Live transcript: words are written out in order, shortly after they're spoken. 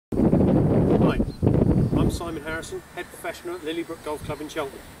Simon Harrison, Head Professional at Lilybrook Golf Club in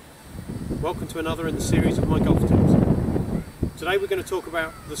Cheltenham. Welcome to another in the series of my golf tips. Today we're going to talk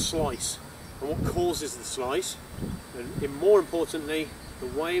about the slice and what causes the slice, and more importantly, the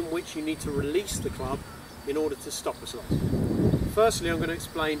way in which you need to release the club in order to stop the slice. Firstly, I'm going to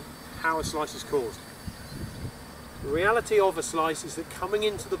explain how a slice is caused. The reality of a slice is that coming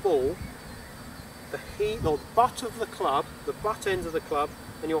into the ball, the butt of the club, the butt end of the club,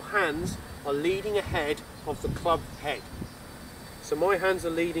 and your hands are leading ahead of the club head. So my hands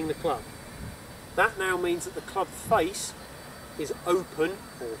are leading the club. That now means that the club face is open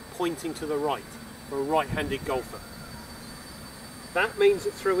or pointing to the right for a right-handed golfer. That means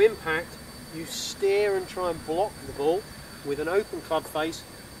that through impact you steer and try and block the ball with an open club face,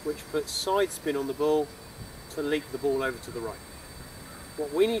 which puts side spin on the ball to leak the ball over to the right.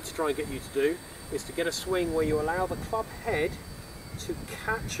 What we need to try and get you to do is to get a swing where you allow the club head to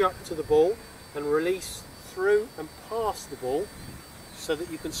catch up to the ball and release through and past the ball so that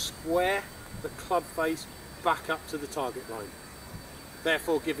you can square the club face back up to the target line,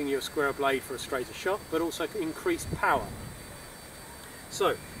 therefore giving you a squarer blade for a straighter shot, but also increased power.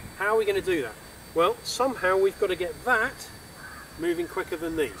 So how are we going to do that? Well, somehow we've got to get that moving quicker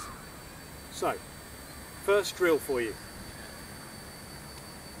than these. So first drill for you.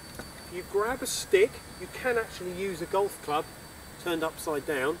 You grab a stick. You can actually use a golf club turned upside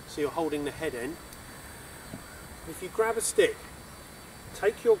down, so you're holding the head end. If you grab a stick,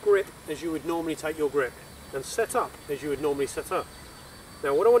 take your grip as you would normally take your grip, and set up as you would normally set up.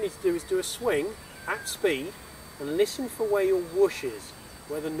 Now what I want you to do is do a swing at speed and listen for where your whoosh is,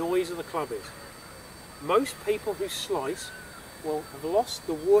 where the noise of the club is. Most people who slice will have lost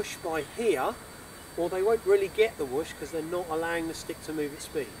the whoosh by here, or they won't really get the whoosh because they're not allowing the stick to move at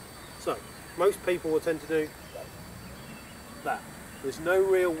speed. So most people will tend to do that. There's no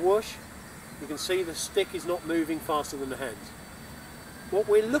real whoosh. You can see the stick is not moving faster than the hands. What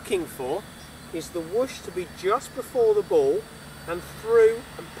we're looking for is the whoosh to be just before the ball and through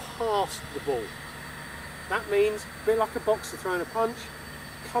and past the ball. That means, a bit like a boxer throwing a punch,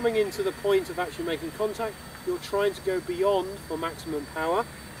 coming into the point of actually making contact, you're trying to go beyond for maximum power,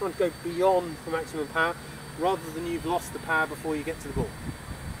 rather than you've lost the power before you get to the ball.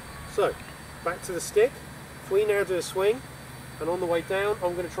 So, back to the stick. If we now do a swing, and on the way down,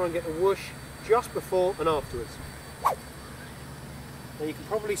 I'm going to try and get the whoosh just before and afterwards. Now you can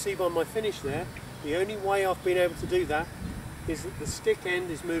probably see by my finish there, the only way I've been able to do that is that the stick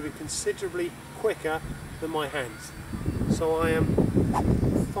end is moving considerably quicker than my hands. So I am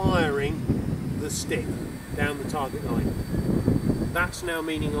firing the stick down the target line. That's now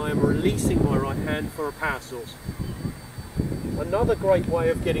meaning I am releasing my right hand for a power source. Another great way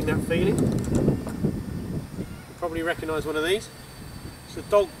of getting that feeling, you probably recognise one of these, it's a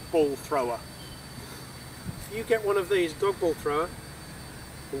dog ball thrower. If you get one of these, dog ball thrower,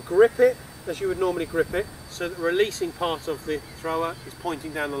 and grip it as you would normally grip it, so that the releasing part of the thrower is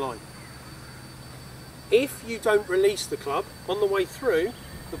pointing down the line. If you don't release the club, on the way through,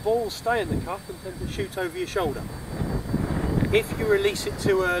 the ball will stay in the cup and tend to shoot over your shoulder. If you release it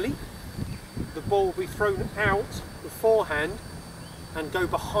too early, the ball will be thrown out beforehand and go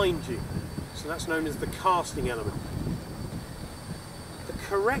behind you. So that's known as the casting element. The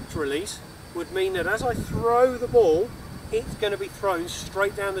correct release would mean that as I throw the ball, it's going to be thrown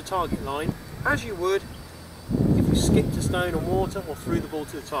straight down the target line, as you would if you skipped a stone on water or threw the ball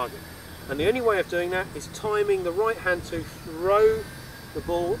to the target. And the only way of doing that is timing the right hand to throw the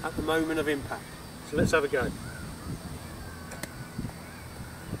ball at the moment of impact. So let's have a go.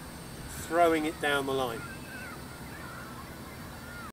 Throwing it down the line.